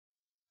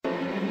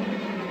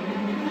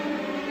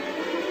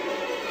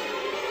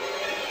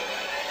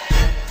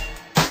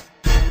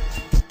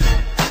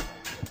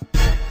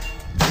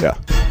Yeah.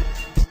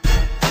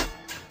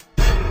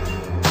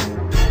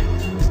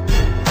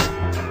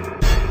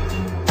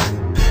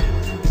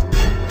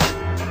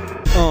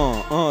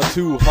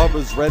 To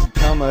Harvard's Red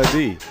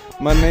Comedy.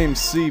 My name's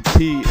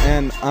CP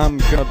and I'm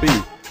gonna be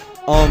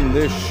on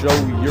this show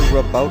you're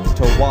about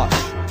to watch.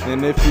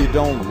 And if you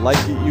don't like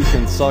it, you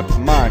can suck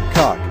my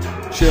cock.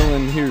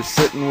 Chillin' here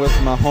sitting with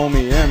my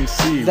homie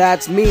MC.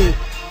 That's me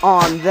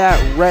on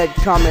that Red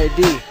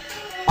Comedy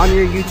on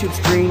your YouTube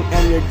screen,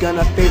 and you're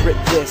gonna favorite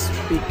this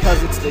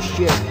because it's the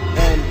shit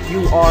and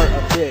you are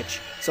a bitch.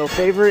 So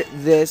favorite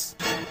this,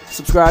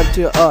 subscribe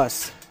to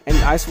us, and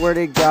I swear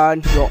to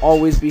God, you'll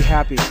always be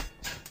happy.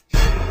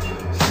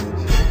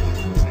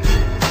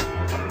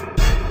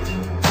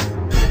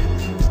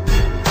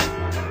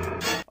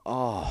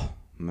 Oh,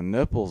 my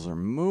nipples are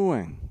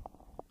mooing.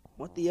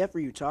 What the F are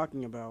you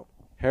talking about?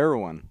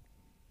 Heroin.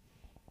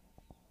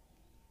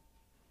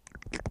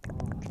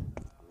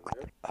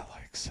 I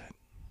likes it.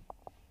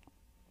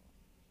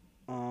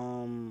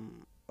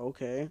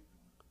 Okay.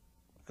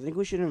 I think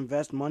we should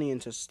invest money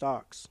into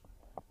stocks.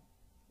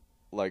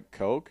 Like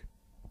Coke?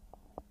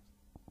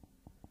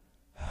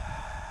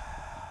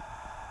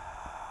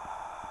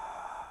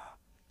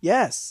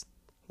 Yes,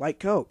 like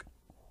Coke.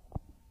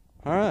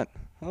 Alright,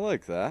 I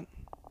like that.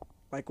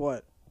 Like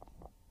what?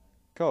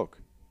 Coke.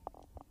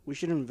 We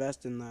should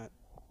invest in that.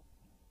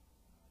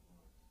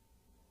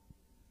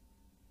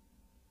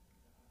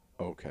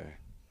 Okay.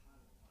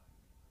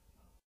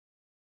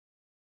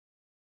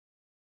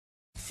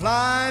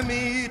 Fly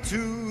me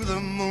to the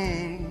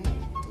moon,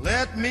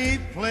 let me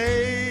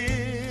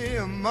play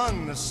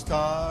among the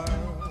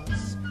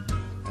stars,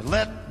 and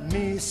let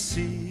me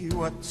see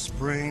what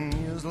spring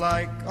is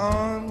like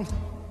on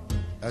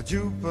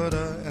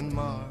Jupiter and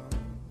Mars.